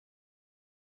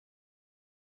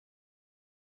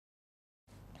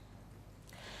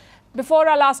Before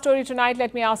our last story tonight,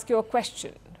 let me ask you a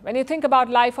question. When you think about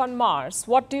life on Mars,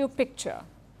 what do you picture?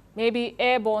 Maybe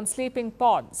airborne sleeping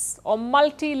pods or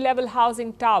multi-level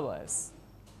housing towers.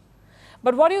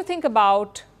 But what do you think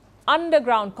about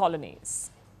underground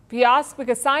colonies? We ask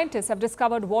because scientists have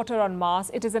discovered water on Mars.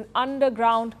 It is an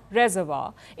underground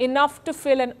reservoir, enough to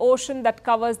fill an ocean that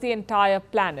covers the entire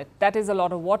planet. That is a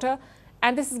lot of water,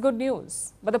 and this is good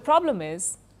news. But the problem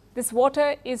is, this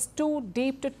water is too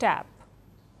deep to tap.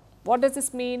 What does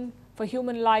this mean for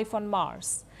human life on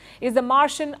Mars? Is the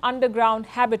Martian underground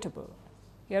habitable?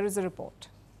 Here is a report.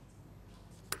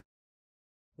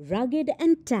 Rugged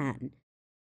and tan.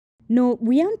 No,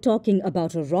 we aren't talking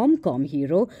about a rom-com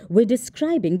hero. We're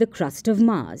describing the crust of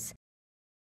Mars.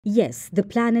 Yes, the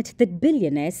planet that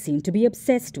billionaires seem to be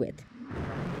obsessed with.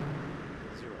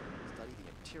 Study the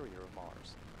interior of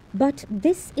Mars. But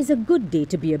this is a good day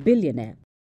to be a billionaire.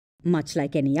 Much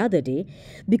like any other day,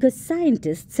 because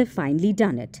scientists have finally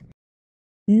done it.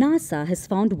 NASA has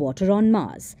found water on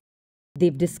Mars.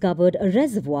 They've discovered a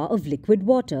reservoir of liquid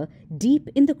water deep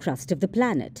in the crust of the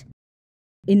planet,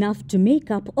 enough to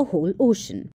make up a whole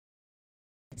ocean.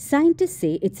 Scientists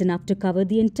say it's enough to cover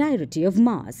the entirety of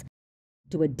Mars,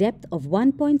 to a depth of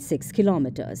 1.6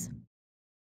 kilometers.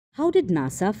 How did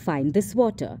NASA find this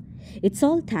water? It's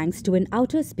all thanks to an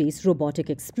outer space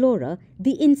robotic explorer,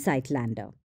 the InSight lander.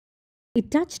 It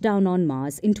touched down on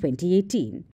Mars in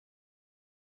 2018.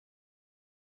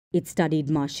 It studied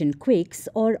Martian quakes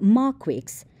or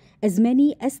Marquakes, as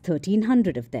many as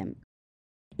 1,300 of them.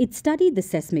 It studied the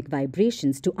seismic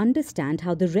vibrations to understand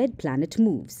how the red planet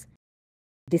moves.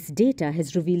 This data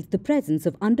has revealed the presence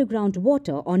of underground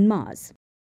water on Mars.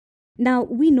 Now,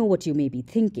 we know what you may be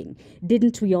thinking.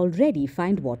 Didn't we already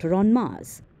find water on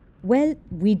Mars? Well,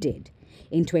 we did.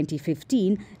 In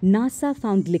 2015, NASA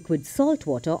found liquid salt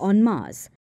water on Mars.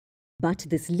 But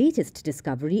this latest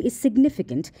discovery is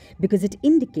significant because it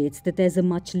indicates that there's a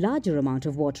much larger amount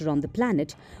of water on the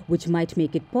planet, which might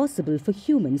make it possible for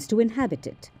humans to inhabit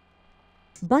it.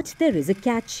 But there is a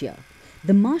catch here.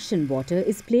 The Martian water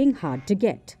is playing hard to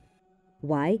get.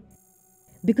 Why?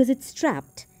 Because it's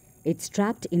trapped. It's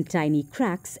trapped in tiny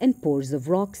cracks and pores of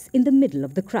rocks in the middle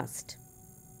of the crust.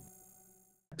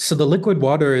 So the liquid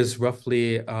water is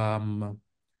roughly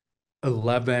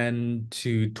 11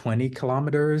 to 20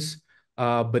 kilometers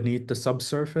beneath the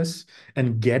subsurface.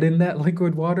 And getting that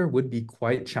liquid water would be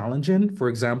quite challenging. For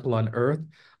example, on Earth,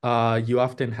 you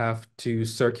often have to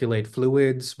circulate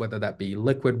fluids, whether that be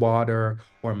liquid water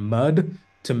or mud,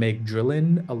 to make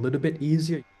drilling a little bit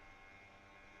easier.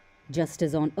 Just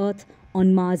as on Earth,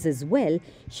 on Mars as well,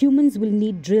 humans will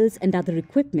need drills and other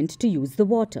equipment to use the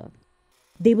water.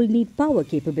 They will need power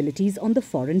capabilities on the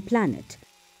foreign planet.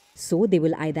 So they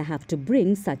will either have to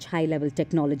bring such high-level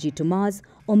technology to Mars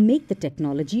or make the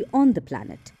technology on the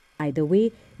planet. Either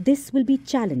way, this will be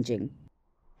challenging.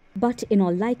 But in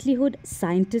all likelihood,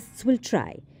 scientists will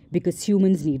try, because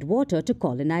humans need water to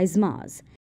colonize Mars.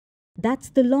 That's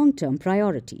the long-term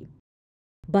priority.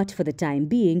 But for the time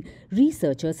being,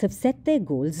 researchers have set their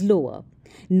goals lower.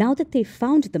 Now that they've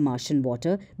found the Martian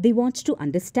water, they want to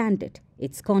understand it,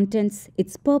 its contents,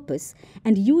 its purpose,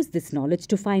 and use this knowledge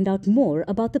to find out more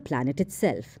about the planet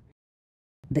itself.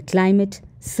 The climate,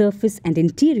 surface and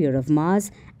interior of Mars,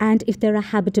 and if there are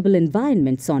habitable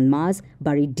environments on Mars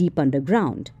buried deep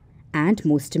underground. And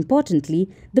most importantly,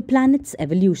 the planet's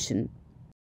evolution.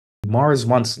 Mars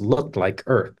once looked like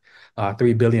Earth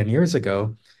 3 billion years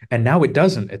ago, and now it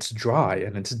doesn't. It's dry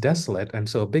and it's desolate. And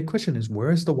so a big question is,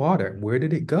 where's the water? Where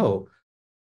did it go?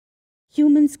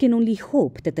 Humans can only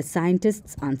hope that the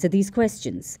scientists answer these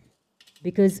questions.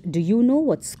 Because do you know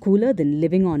what's cooler than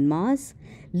living on Mars?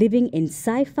 Living in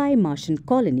sci-fi Martian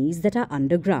colonies that are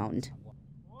underground.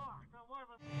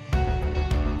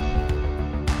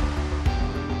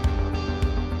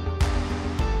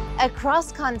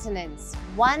 Across continents,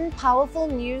 one powerful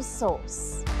news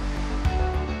source.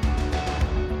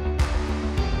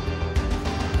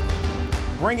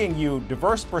 Bringing you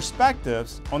diverse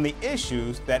perspectives on the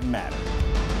issues that matter.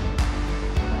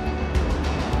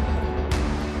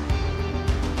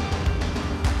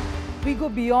 We go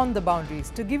beyond the boundaries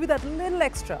to give you that little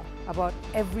extra about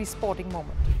every sporting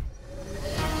moment.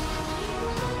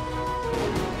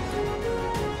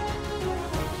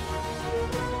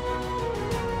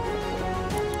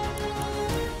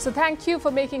 So thank you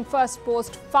for making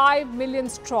Firstpost 5 million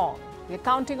strong. We're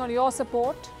counting on your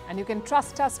support, and you can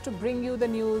trust us to bring you the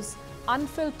news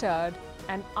unfiltered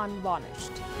and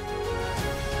unvarnished.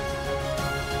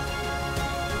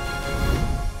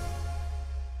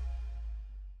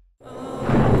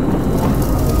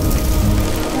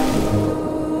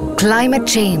 Climate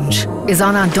change is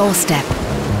on our doorstep.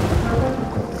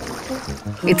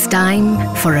 It's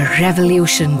time for a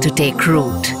revolution to take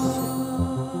root.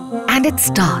 And it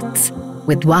starts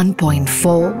with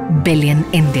 1.4 billion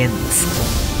Indians.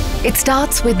 It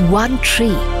starts with one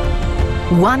tree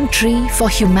for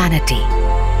humanity,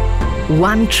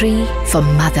 one tree for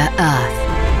Mother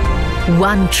Earth,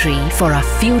 one tree for our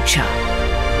future.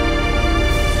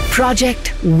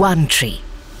 Project One Tree,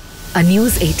 a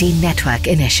News 18 network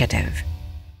initiative.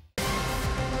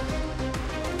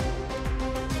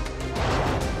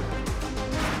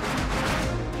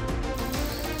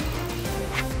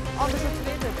 On the show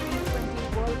today, the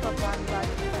T20 World Cup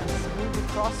bandwagon has moved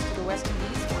across to the West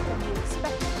Indies. What can you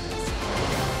expect from this?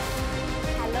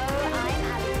 Hello, I'm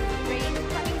Alison Green,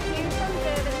 coming to you from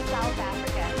Durban, South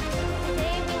Africa.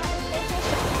 Today we have a special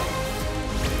show.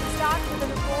 Start with a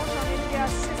report on India's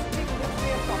shifting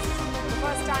nuclear posture. For the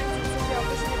first time since India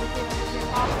officially became a nuclear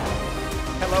power.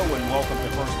 Hello and welcome to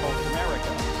Firstpost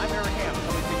America. I'm Eric Ham,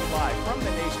 coming to you live from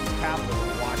the nation's capital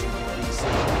in Washington, D.C.